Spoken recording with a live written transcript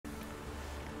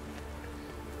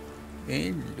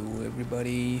Hello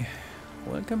everybody,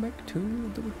 welcome back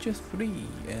to The Witcher 3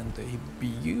 and a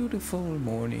beautiful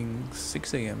morning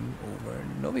 6 AM over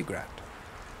Novigrad.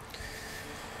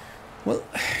 Well,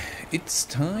 it's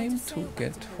time to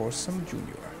get Whoreson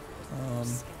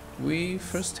Jr. We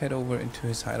first head over into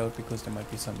his hideout because there might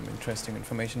be some interesting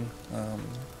information.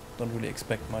 Don't really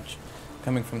expect much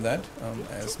coming from that,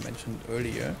 as mentioned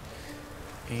earlier.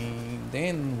 And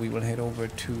then we will head over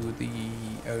to the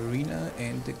arena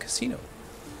and the casino.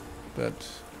 But,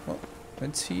 well,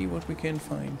 let's see what we can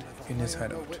find in his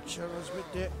hideout.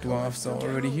 Dwarves are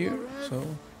already here, so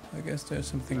I guess there's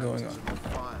something going on.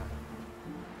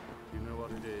 You know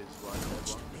what it is,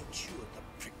 right? Make sure the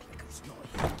pricklickers not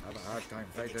here. Have a hard time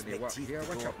finding your work here,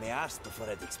 Broke Witcher. my arse before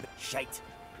I'd expect shite.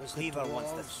 Cleaver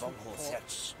wants this bunghole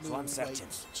searched, so I'm searching.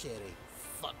 Cherry.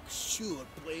 Fuck sure,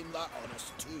 blame that on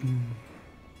us too.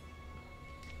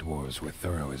 Dwarves were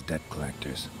thorough as debt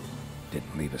collectors.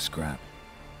 Didn't leave a scrap.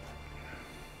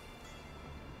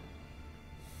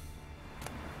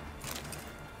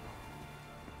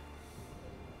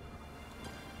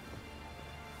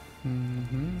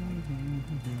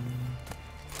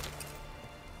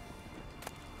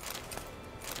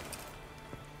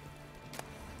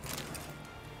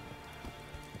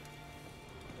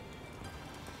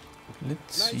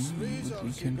 Let's see what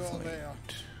we can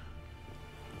find.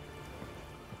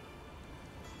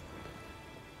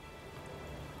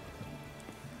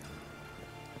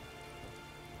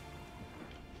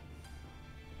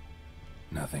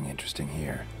 Nothing interesting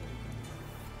here.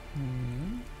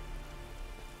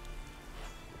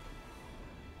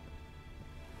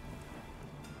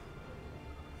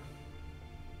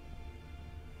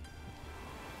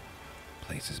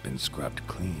 Place has been scrubbed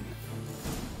clean.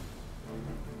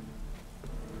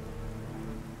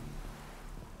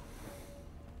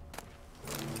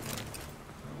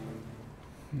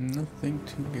 Nothing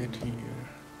to get here.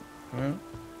 Well,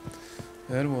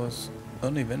 that was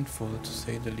uneventful to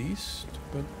say the least,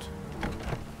 but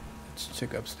let's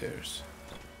check upstairs.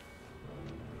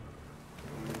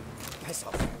 Piss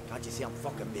off. Can't you see I'm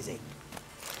fucking busy?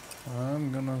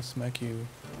 I'm gonna smack you.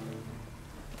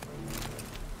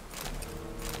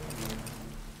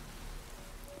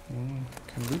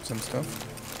 Can loot some stuff.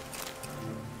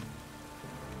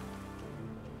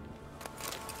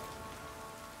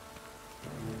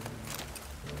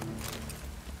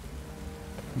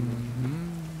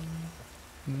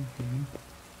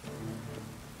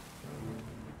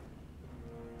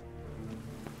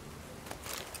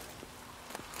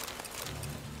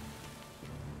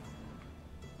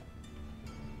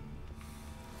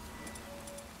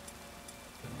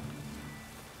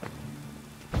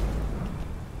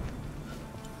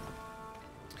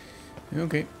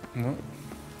 Okay, well,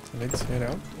 let's head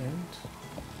out and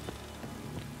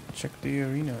check the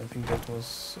arena. I think that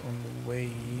was on the way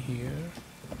here.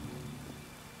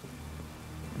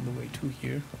 On the way to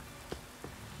here.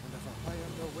 And if a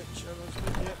high-end Witcher as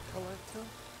the debt collector,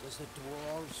 was the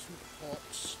dwarves who fought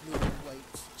Snow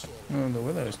White's cherry. Oh, the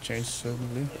weather has changed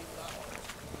suddenly.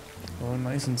 All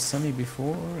nice and sunny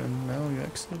before, and now you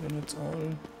exit and it's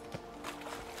all...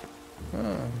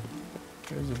 Ah,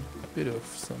 there's a bit of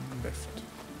sun left.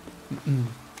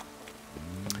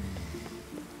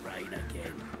 Right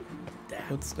again. Damn.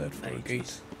 What's that for a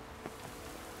gate?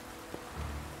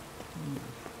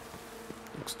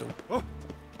 Looks dope. Oh.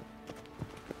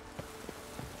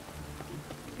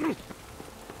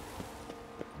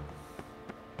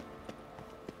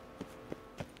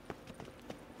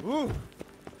 Ooh,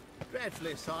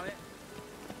 dreadfully sorry.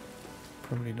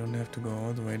 Probably don't have to go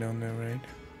all the way down there, right?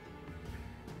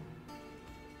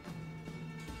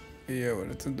 Yeah, well,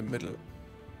 it's in the middle,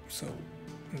 so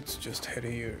let's just head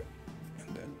here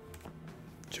and then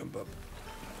jump up.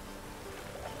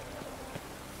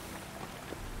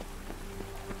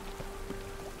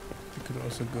 We could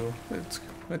also go.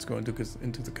 Let's go into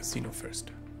the casino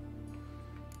first.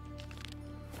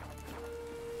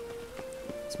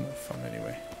 It's more fun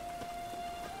anyway.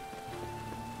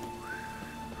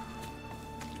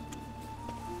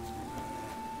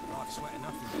 Right, sweat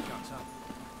enough and cuts up.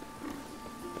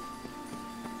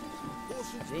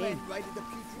 Whoreson's men raided the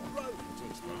Putrid Road.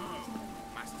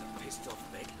 Must have pissed off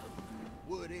Bedlam.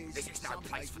 Word is, This is no some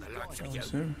place for the places likes of like you.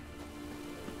 Sir?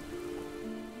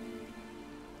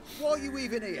 Why are you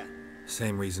even here?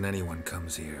 Same reason anyone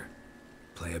comes here.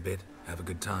 Play a bit, have a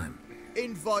good time.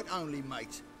 Invite only,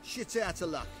 mate. Shit out of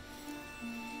luck.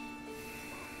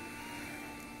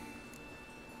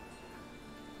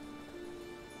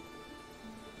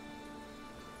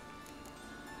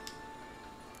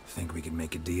 Think we can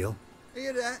make a deal?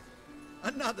 Hear that?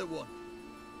 Another one.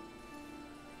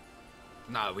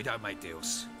 No, we don't make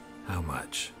deals. How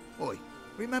much? Oi,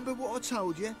 remember what I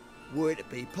told you? We're to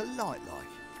be polite like.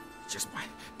 Just my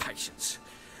patience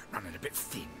running a bit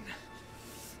thin.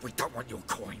 We don't want your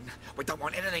coin. We don't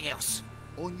want anything else.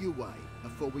 On your way,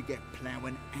 before we get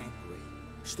ploughing angry.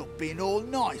 Stop being all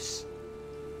nice.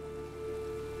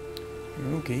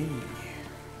 Okay.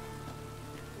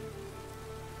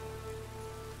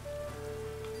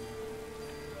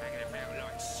 Hanging about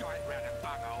like sight round a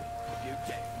bunghole. You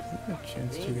get. A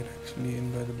chance to get actually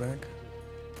in by the back.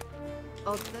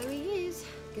 Odd though he is,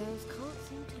 girls can't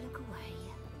seem to look away.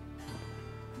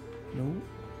 No.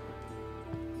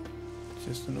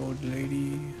 Just an old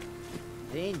lady.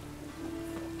 Then,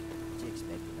 what do you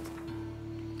expect of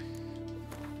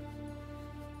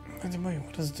us? By the way,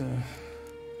 what is the...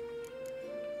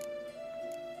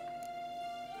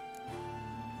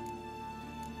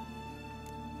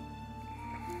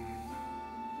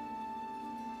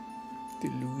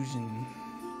 delusion?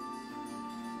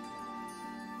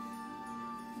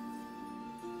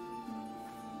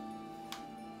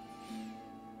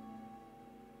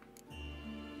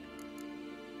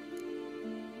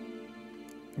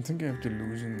 I think I have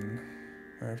delusion.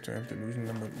 I have to have delusion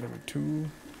level 2.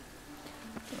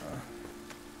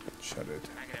 Shut it.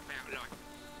 Hanging about like.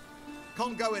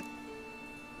 Can't go in.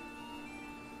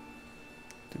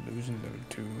 Delusion level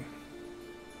 2.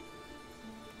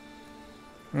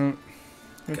 Well,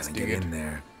 let's Gotta dig get it. in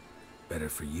there. Better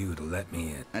for you to let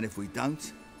me in. And if we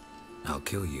don't, I'll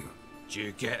kill you. Do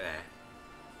you get that?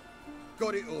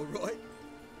 got it all right.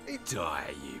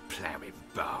 Die, you ploughing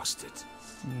bastard.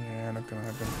 Yeah, not gonna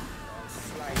happen.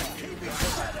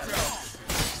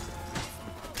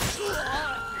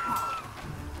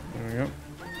 There we go.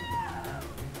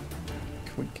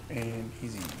 Quick and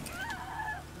easy.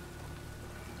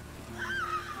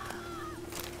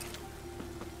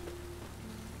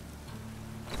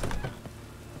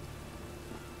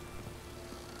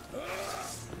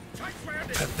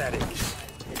 Pathetic.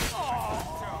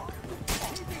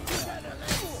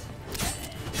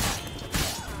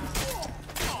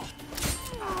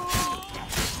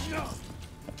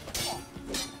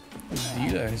 This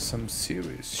dealer is some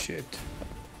serious shit.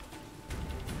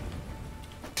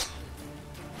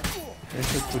 I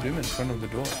should put him in front of the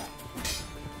door.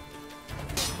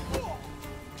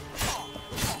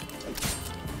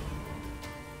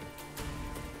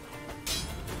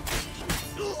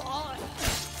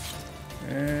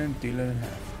 And dealer in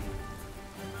half.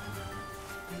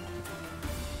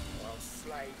 I'll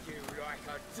slay you like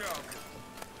a dog.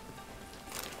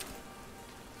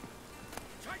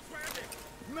 Take round it.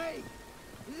 Me!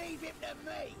 Leave him to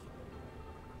me!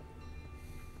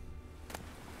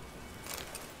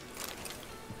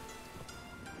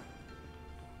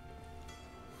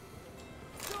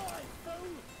 Die,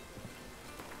 fool!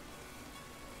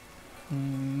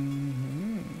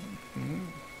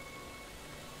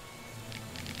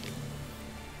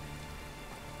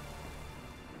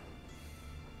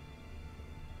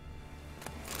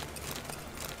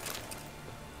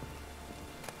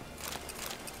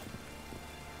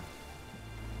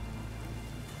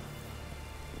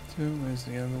 So where's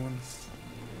the other one?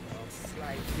 I'll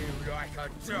slay you like a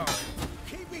dog.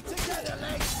 Keep it together,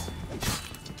 lads!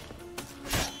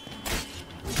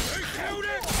 Who killed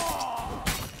it?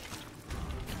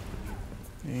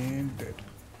 And dead.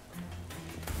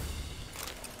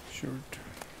 Shirt.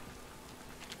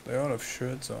 They all have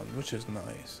shirts on, which is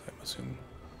nice, I'm assuming.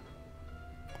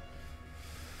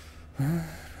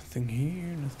 Nothing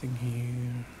here, nothing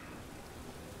here.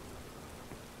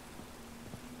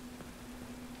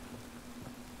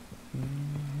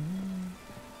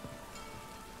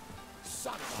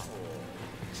 Son of a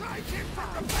whore! Take him from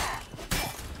the back!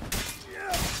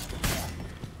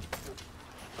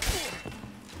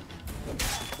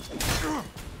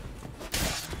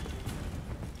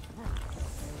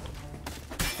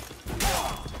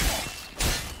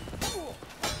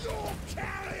 You're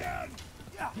carrion!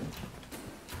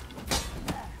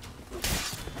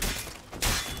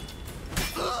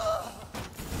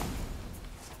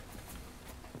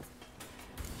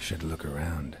 Should look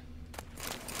around.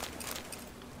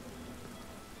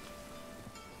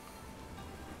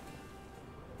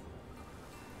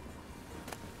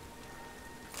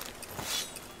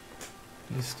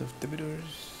 List of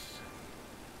debitors.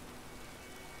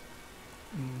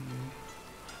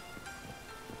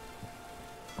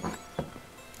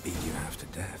 Beat you half to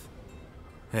death.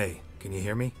 Hey, can you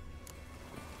hear me?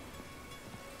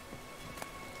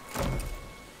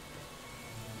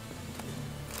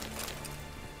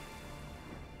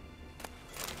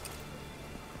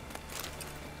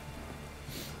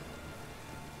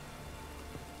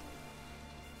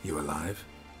 You alive?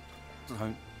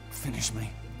 Don't finish me.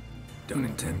 Don't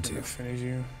intend to. Finish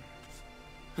you.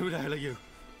 Who the hell are you?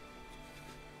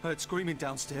 Heard screaming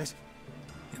downstairs.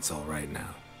 It's all right now.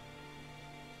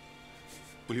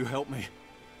 Will you help me?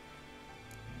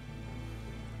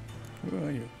 Who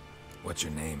are you? What's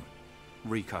your name?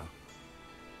 Rico.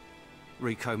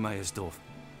 Rico Meyersdorf.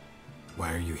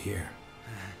 Why are you here?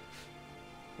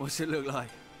 What's it look like?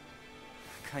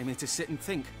 Came here to sit and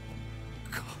think.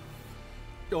 God.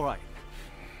 All right.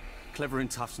 Clever and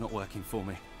tough's not working for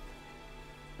me.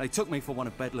 They took me for one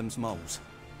of Bedlam's moles.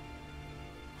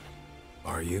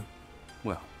 Are you?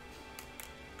 Well,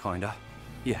 kinda.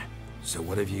 Yeah. So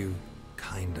what have you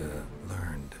kinda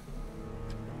learned?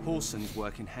 Whoreson's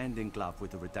working hand in glove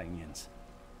with the Redanians.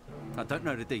 I don't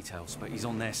know the details, but he's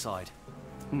on their side.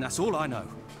 And that's all I know.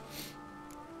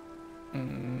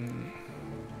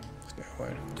 Stay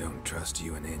away. Don't trust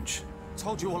you an inch.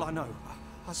 Told you all I know.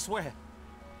 I swear.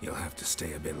 You'll have to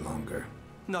stay a bit longer.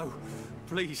 No,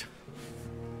 please.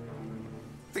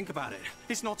 Think about it.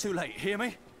 It's not too late, hear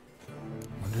me?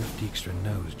 Wonder if Dijkstra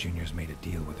knows Junior's made a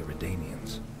deal with the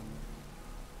Redanians.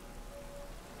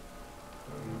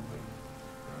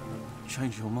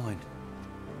 Change your mind.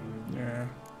 Yeah.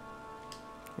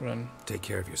 Run. Take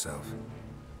care of yourself.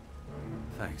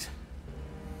 Thanks.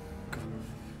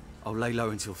 I'll lay low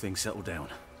until things settle down.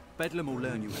 Bedlam will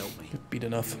learn you help me. Get beat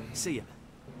enough. See ya.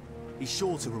 He's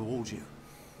sure to reward you.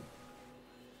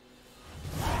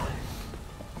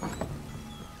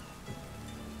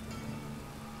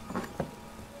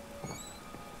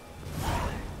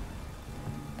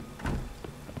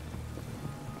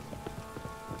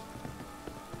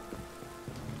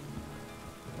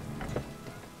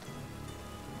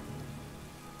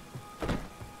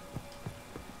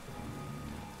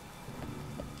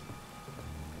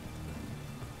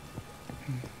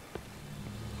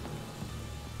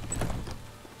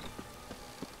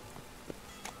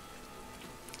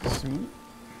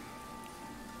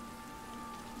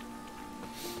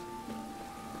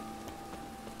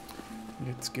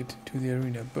 Let's get into the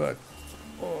arena, but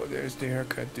oh, there's the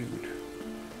haircut dude.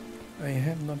 I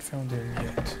have not found her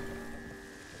yet.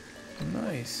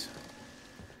 Nice.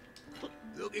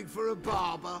 Looking for a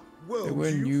barber? Well, There were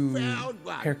you new found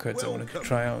one. haircuts I wanted to Welcome.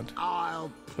 try out,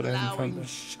 I'll but I haven't plough found and them.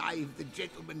 shave the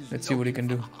gentleman's Let's see what he can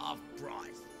noggin do. for half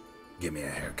price. Give me a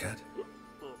haircut.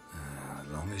 As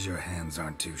long as your hands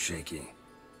aren't too shaky.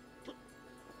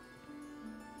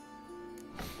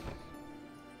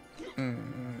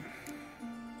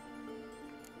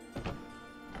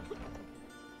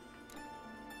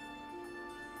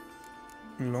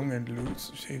 Long and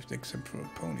loose, shaved except for a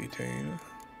ponytail.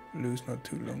 Loose, not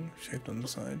too long, shaved on the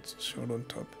sides, short on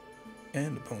top,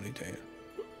 and a ponytail.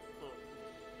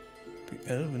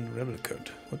 The Elven Rebel cut.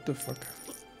 What the fuck?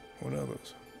 What are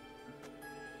those?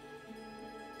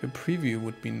 The preview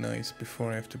would be nice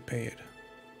before I have to pay it.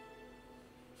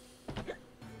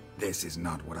 This is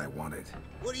not what I wanted.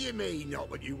 What do you mean, not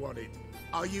what you wanted?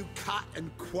 Are you cut and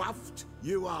coiffed?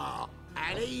 You are.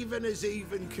 And even as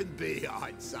even can be,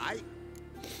 I'd say.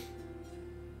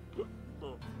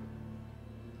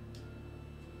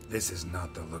 This is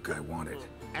not the look I wanted.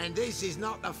 And this is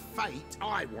not the fate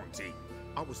I wanted.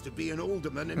 I was to be an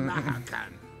alderman in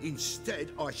Mahakan.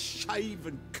 Instead, I shave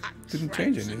and cut Didn't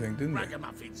change tramps and anything, didn't they?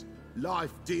 ragamuffins.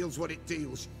 Life deals what it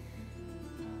deals.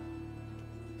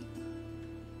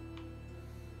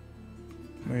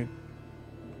 Wait.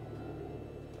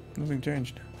 Nothing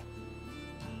changed.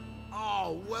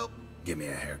 Oh, well, Give me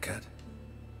a haircut.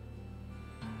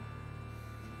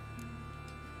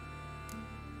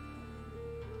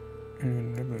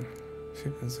 Elven Rebel.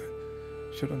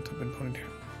 Short on top and ponytail.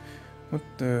 What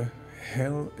the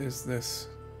hell is this?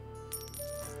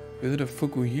 Is it a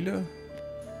Fukuhila?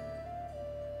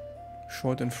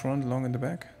 Short in front, long in the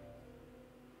back?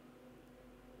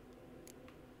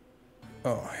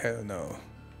 Oh, hell no.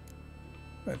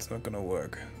 That's not gonna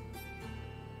work.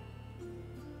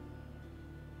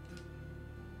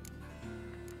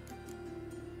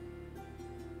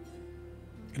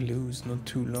 Loose, not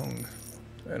too long.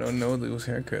 I don't know those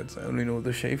haircuts. I only know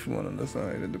the shaved one on the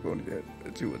side and the ponytail.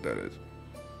 Let's see what that is.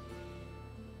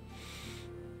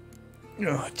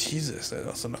 Oh, Jesus, that's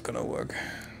also not gonna work.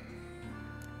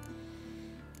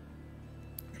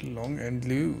 Long and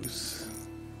loose.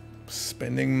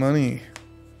 Spending money.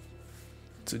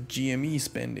 It's a GME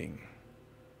spending.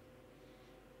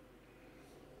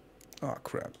 Oh,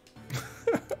 crap.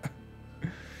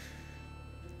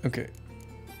 Okay.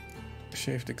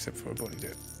 Shaved except for a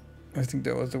ponytail. I think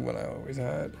that was the one I always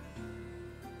had.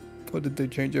 Or did they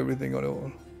change everything at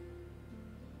all?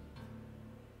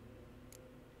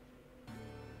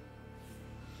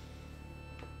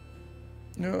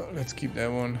 No, let's keep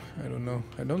that one. I don't know.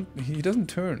 He doesn't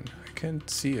turn. I can't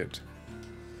see it.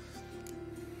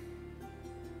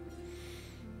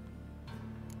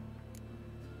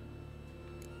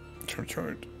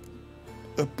 Chart.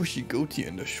 A bushy goatee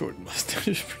and a short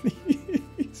mustache,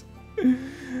 please.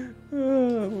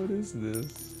 What is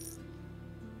this?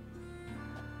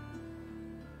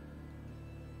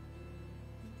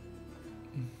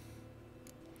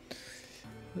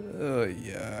 Oh,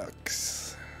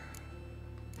 yucks.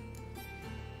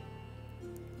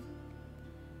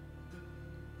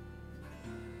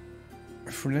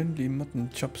 Friendly mutton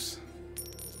chops.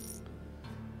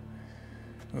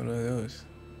 What are those?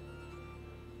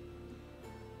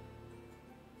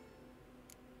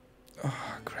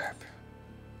 Oh, crap.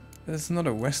 This is not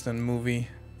a Western movie.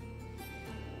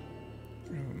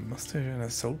 A mustache and a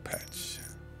soul patch.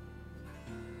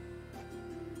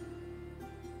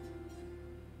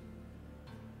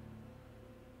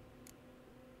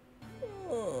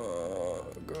 Oh,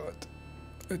 God.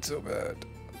 It's so bad.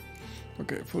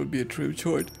 Okay, full beard trim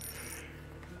short.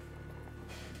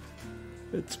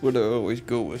 That's what I always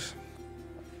go with.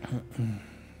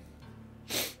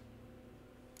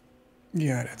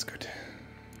 Yeah, that's good.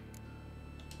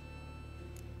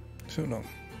 So long.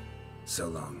 So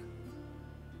long.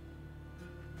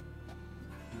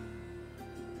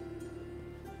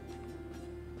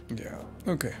 Yeah,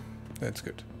 okay. That's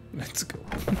good. Let's go.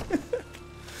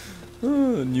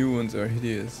 Oh, the new ones are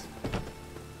hideous.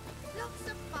 Lots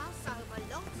of fuss over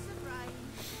lots of rain.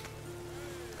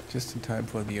 Just in time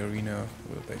for the arena.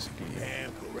 We'll basically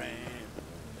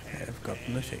have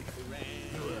gotten a shave.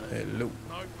 Hello.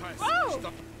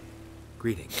 Stop.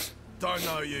 Greetings. Don't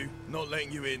know you, not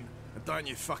letting you in, and don't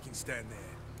you fucking stand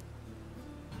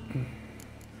there.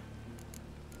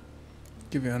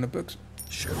 Give you $100.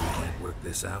 Sure we can't work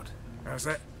this out? How's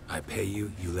that? I pay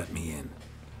you, you let me in.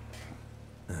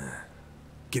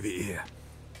 Give it here.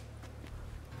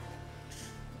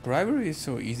 Bribery is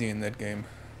so easy in that game.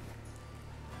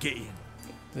 Get in.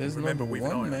 There's Remember, not we've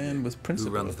an eye one on man you. with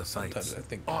principle. runs the fights? Sometimes I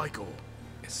think. Igor.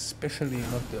 Especially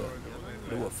not the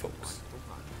lower folks.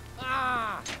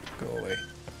 Go away.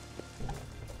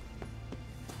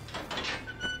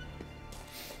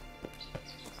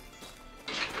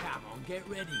 Come on, get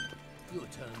ready. Your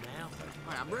turn now.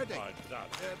 I am ready.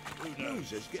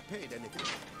 Losers get paid anything.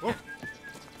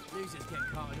 Losers get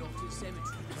carted off to the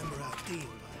cemetery. Remember our deal,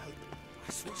 I hope. I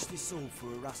switched this sword for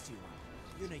a rusty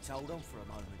one. You need to hold on for a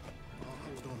moment. I'll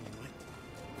hold on, all right.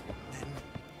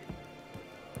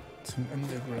 Then Some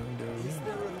underground Is arena.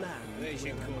 there a land where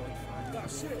you might find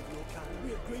that's it.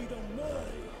 We agreed on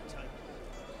mine.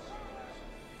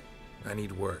 I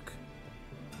need work.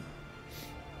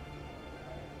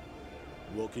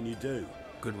 What can you do?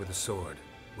 Good with a sword.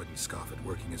 Wouldn't scoff at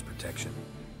working as protection.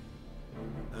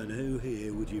 And who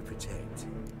here would you protect?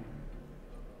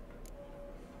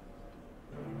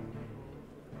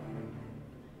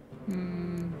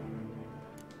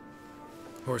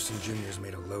 Whoreson Jr.'s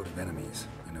made a load of enemies.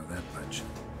 I know that much.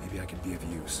 Maybe I could be of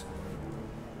use.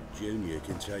 Junior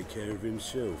can take care of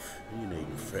himself. You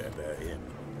needn't fret about him.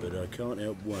 But I can't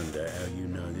help wonder how you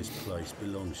know this place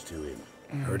belongs to him.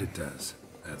 Heard it does.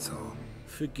 That's all.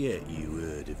 Forget you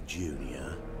heard of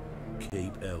Junior.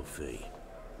 Keep healthy.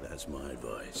 That's my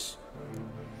advice.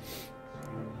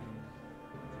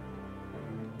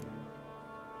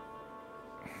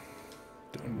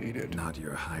 Don't need it. Not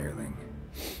your hireling.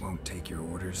 Won't take your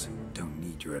orders. Don't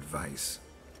need your advice.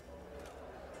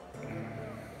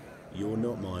 You're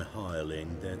not my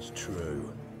hireling, that's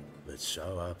true. But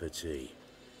so uppity.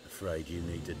 Afraid you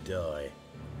need to die.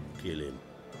 Kill him.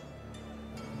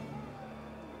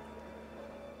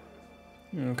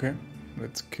 Okay.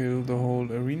 Let's kill the whole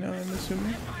arena, I'm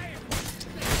assuming.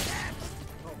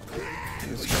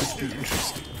 This could be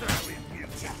interesting.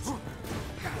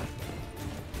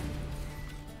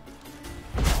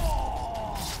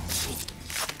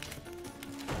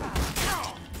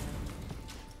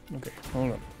 Okay,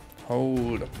 hold on.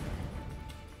 Hold up.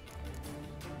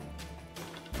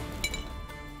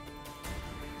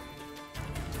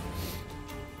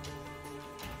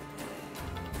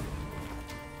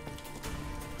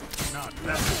 Not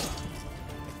that.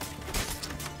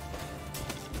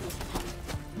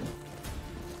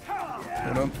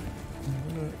 Hold up.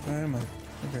 Where am I?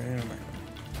 Okay, here am I.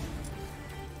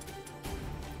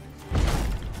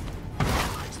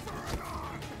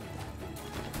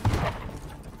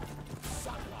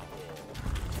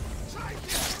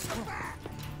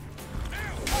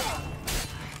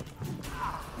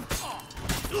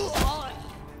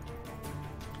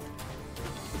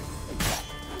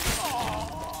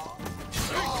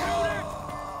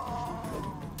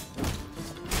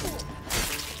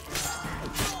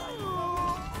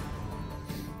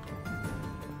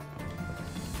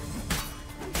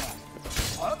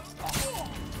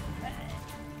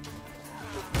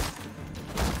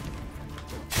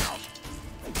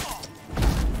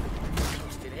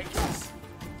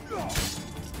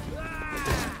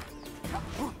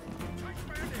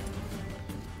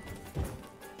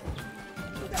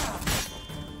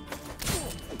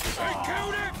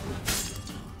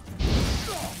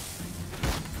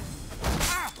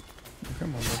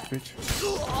 switch.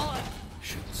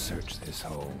 Should search this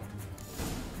hole.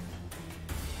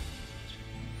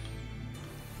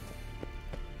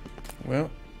 Well,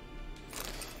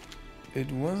 it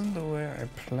wasn't the way I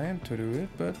planned to do it,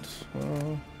 but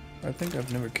I think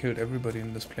I've never killed everybody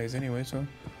in this place anyway, so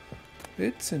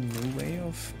it's a new way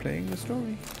of playing the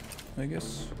story, I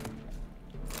guess.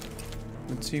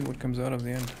 Let's see what comes out of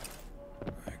the end.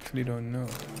 I actually don't know.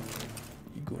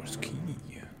 Igor's key.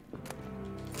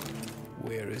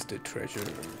 Where is the treasure?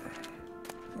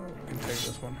 Oh, we can take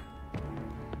this one.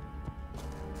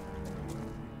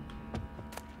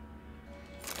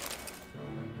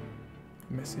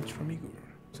 Message from Igor.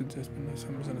 Since there's been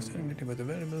some misunderstanding lately about the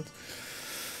variables,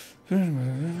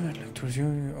 I'd like to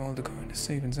assume all the coin is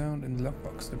safe and sound in the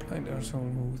lockbox. The blind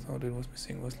arsehole who thought it was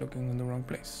missing was looking in the wrong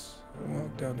place.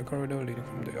 Walk down the corridor leading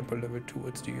from the upper level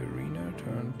towards the arena,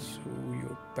 turn to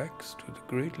your backs to the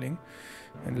grating,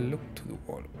 and look to the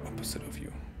wall opposite of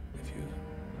you. If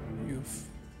you've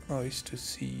eyes to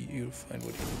see, you'll find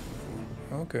what you're looking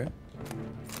for. Okay.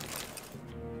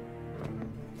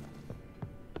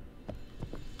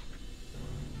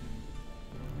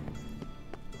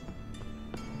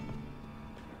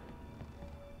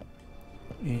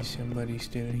 Is somebody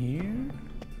still here?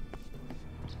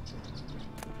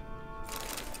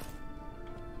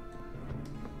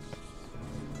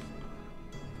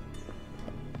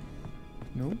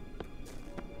 Nope.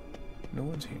 No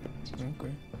one's here.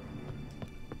 Okay.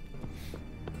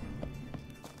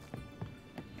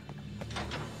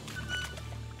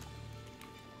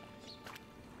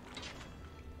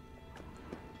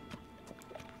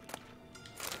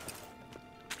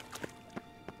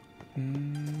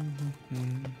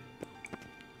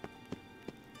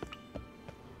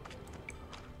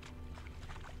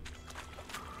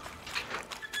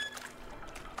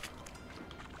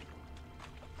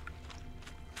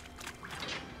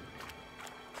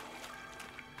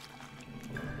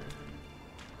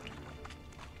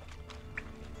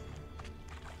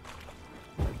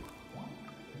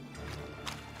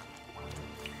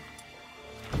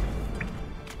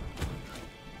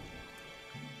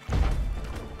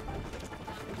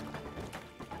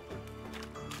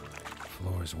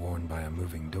 Floor is worn by a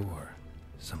moving door.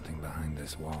 Something behind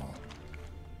this wall.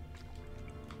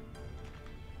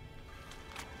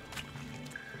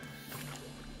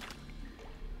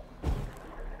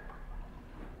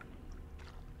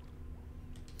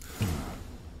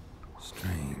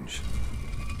 Strange.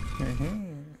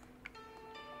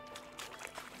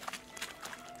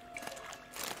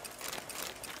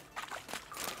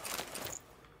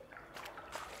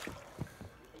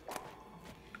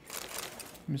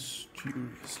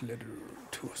 Mysterious letter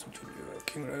to Whoreson Jr.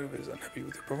 King Ralph is unhappy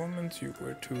with your performance. You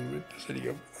were to rid the city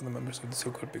of other members of the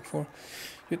so-called Big Four.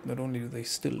 Yet not only do they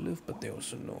still live, but they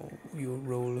also know your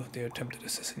role of their attempted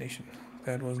assassination.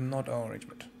 That was not our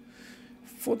arrangement.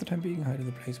 For the time being, hide in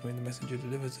the place where the messenger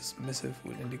delivers this missive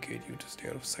will indicate you to stay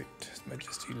out of sight. His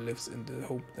Majesty lives in the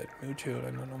hope that mutual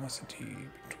animosity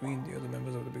between the other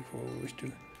members of the Big Four will wish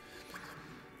to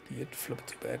yet flip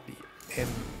too badly.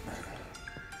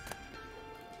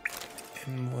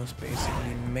 M was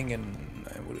basically Mengen,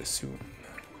 I would assume.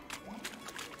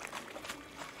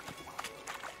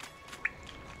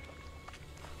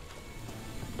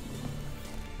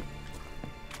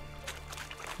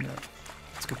 No,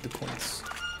 let's get the coins.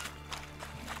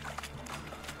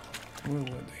 Where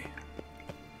were they?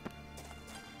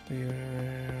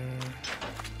 They're...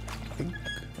 I think...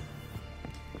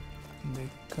 They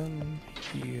come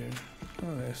here.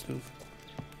 Oh, they're still...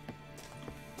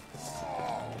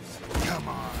 Come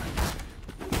on.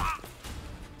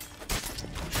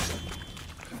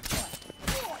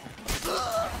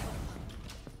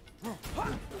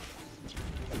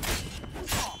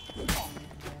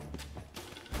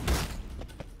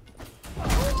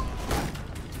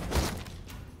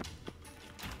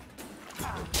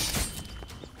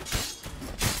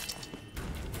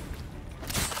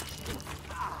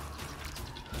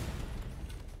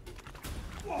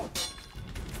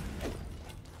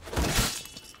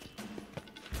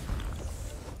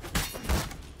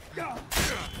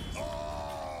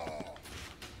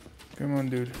 Come on,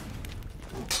 dude.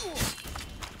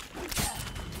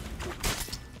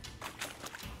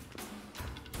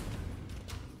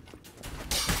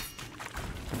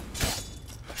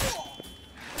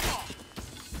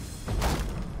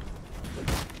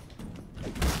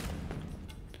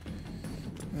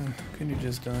 Can you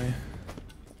just die?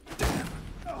 Damn.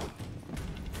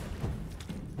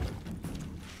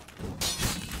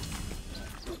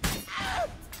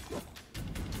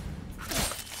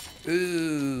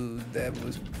 Ooh, that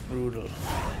was brutal.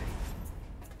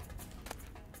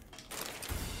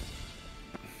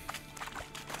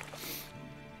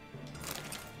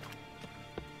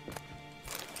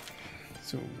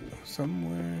 So,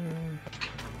 somewhere...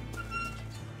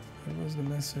 What was the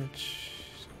message?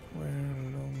 Somewhere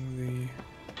along the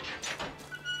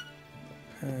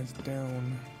path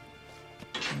down.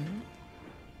 Hmm?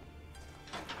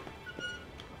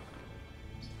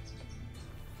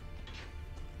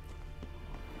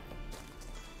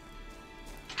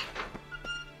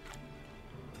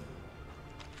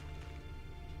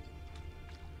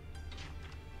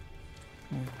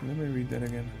 Let me read that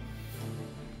again.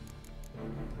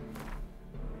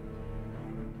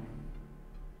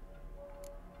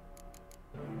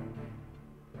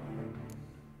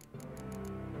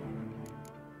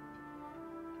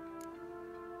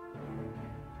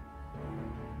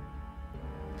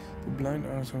 The blind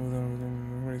arms of the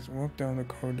memories walk down the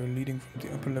corridor leading from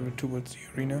the upper level towards the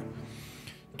arena.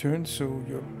 Turn so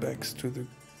your backs to the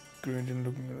gradient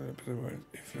looking at the world.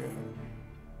 If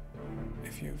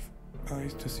you have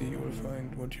eyes to see, you will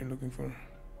find what you're looking for.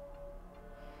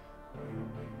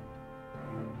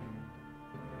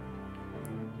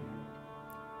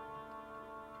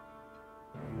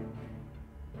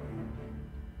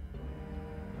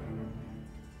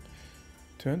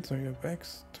 Turn so your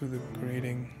backs to the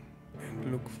grating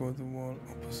and look for the wall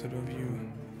opposite of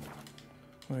you.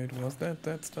 Wait, was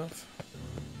that stuff?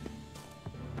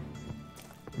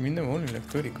 I mean, there were only like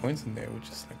 30 coins in there, which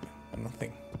is like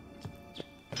nothing.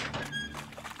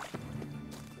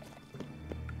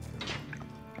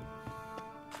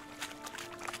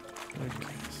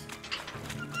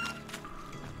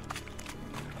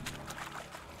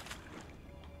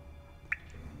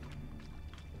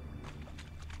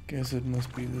 Guess it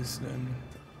must be this then.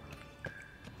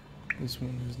 This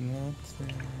one is not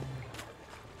there.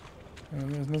 Oh,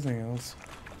 there's nothing else.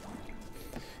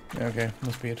 Yeah, okay,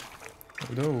 must be it.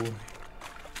 Although,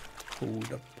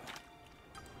 hold up.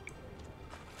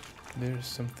 There's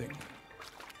something.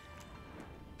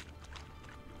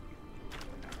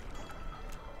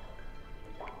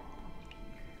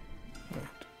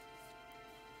 Right.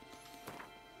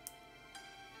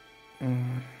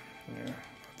 Yeah,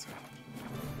 that's it.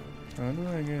 How do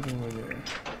I get over there?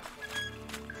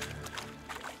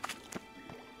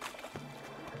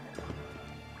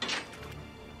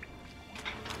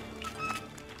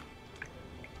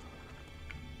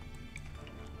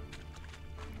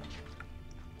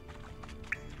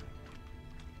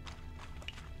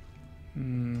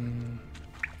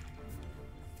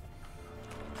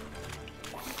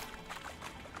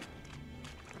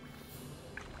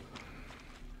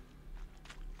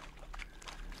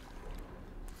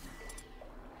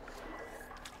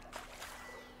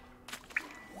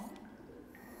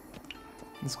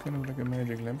 It's kind of like a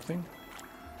magic lamp thing.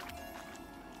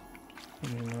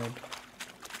 Maybe not.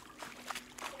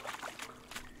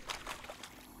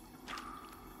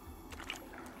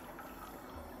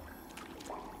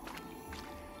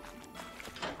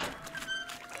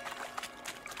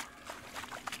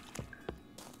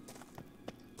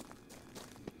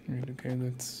 Right, okay,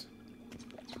 that's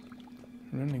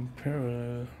running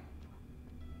parallel.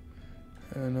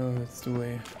 No, that's the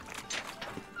way.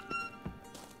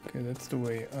 Okay, that's the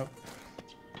way up.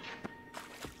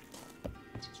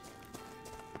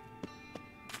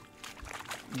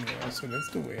 Yeah, so that's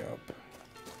the way up.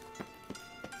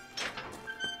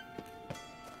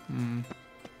 Maybe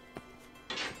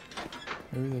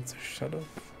that's a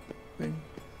shut-off thing.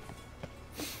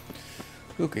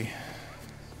 Okay.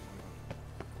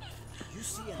 You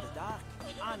see in the dark,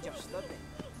 and you're studying.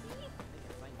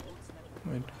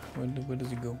 Wait, where does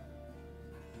he go?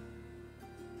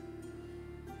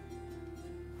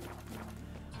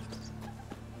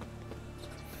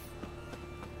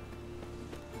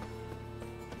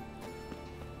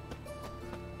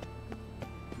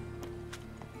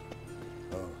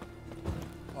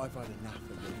 I've had enough of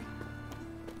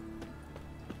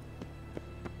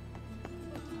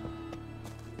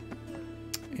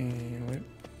it. And wait.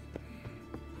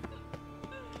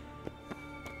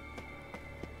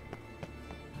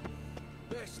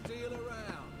 Best deal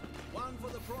around. One for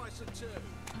the price of two.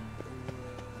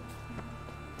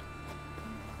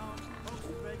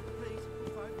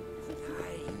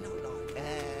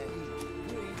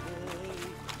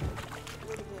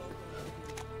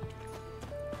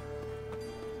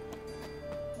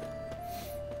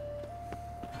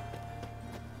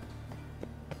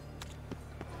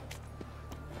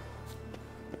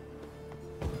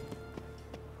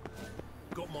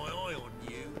 Got my eye on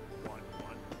you, 1-1.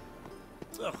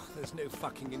 Ugh, there's no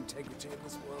fucking integrity in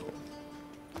this world.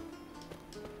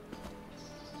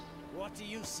 What do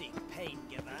you seek, pain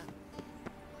giver?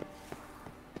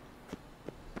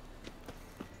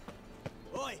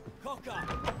 Oi, cocker!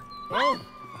 Oh!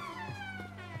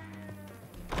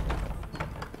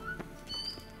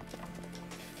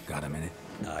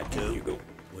 Here you go.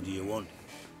 What do you want?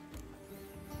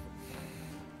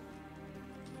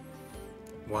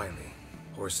 Wiley,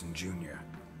 Whoreson Jr.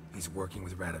 He's working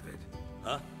with Radovid.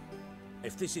 Huh?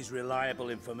 If this is reliable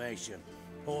information,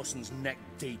 Whoreson's neck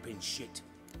deep in shit.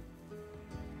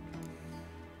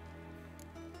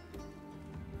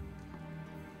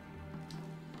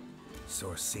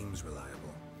 Source seems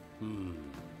reliable.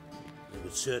 It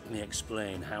would certainly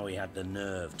explain how he had the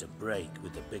nerve to break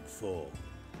with the Big Four.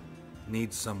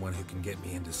 Need someone who can get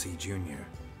me in to see Junior.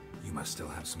 You must still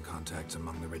have some contacts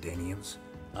among the Redanians?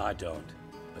 I don't,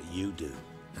 but you do.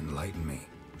 Enlighten me.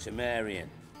 Temerian,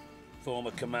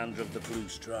 former commander of the Blue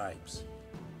Stripes.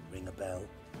 Ring a bell?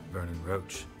 Vernon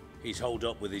Roach. He's holed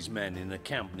up with his men in a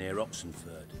camp near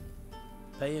Oxenford.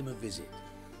 Pay him a visit.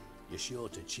 You're sure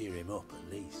to cheer him up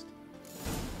at least.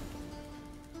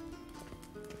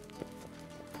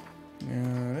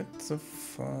 Yeah, that's a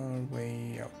far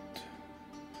way out.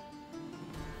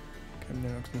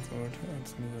 Captain Oxenford,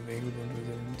 that's new available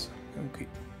residents. Okay.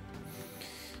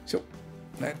 So,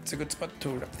 that's a good spot to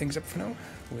wrap things up for now.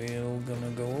 We're gonna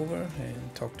go over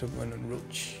and talk to Vernon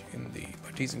Roach in the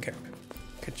Partisan camp.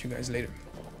 Catch you guys later.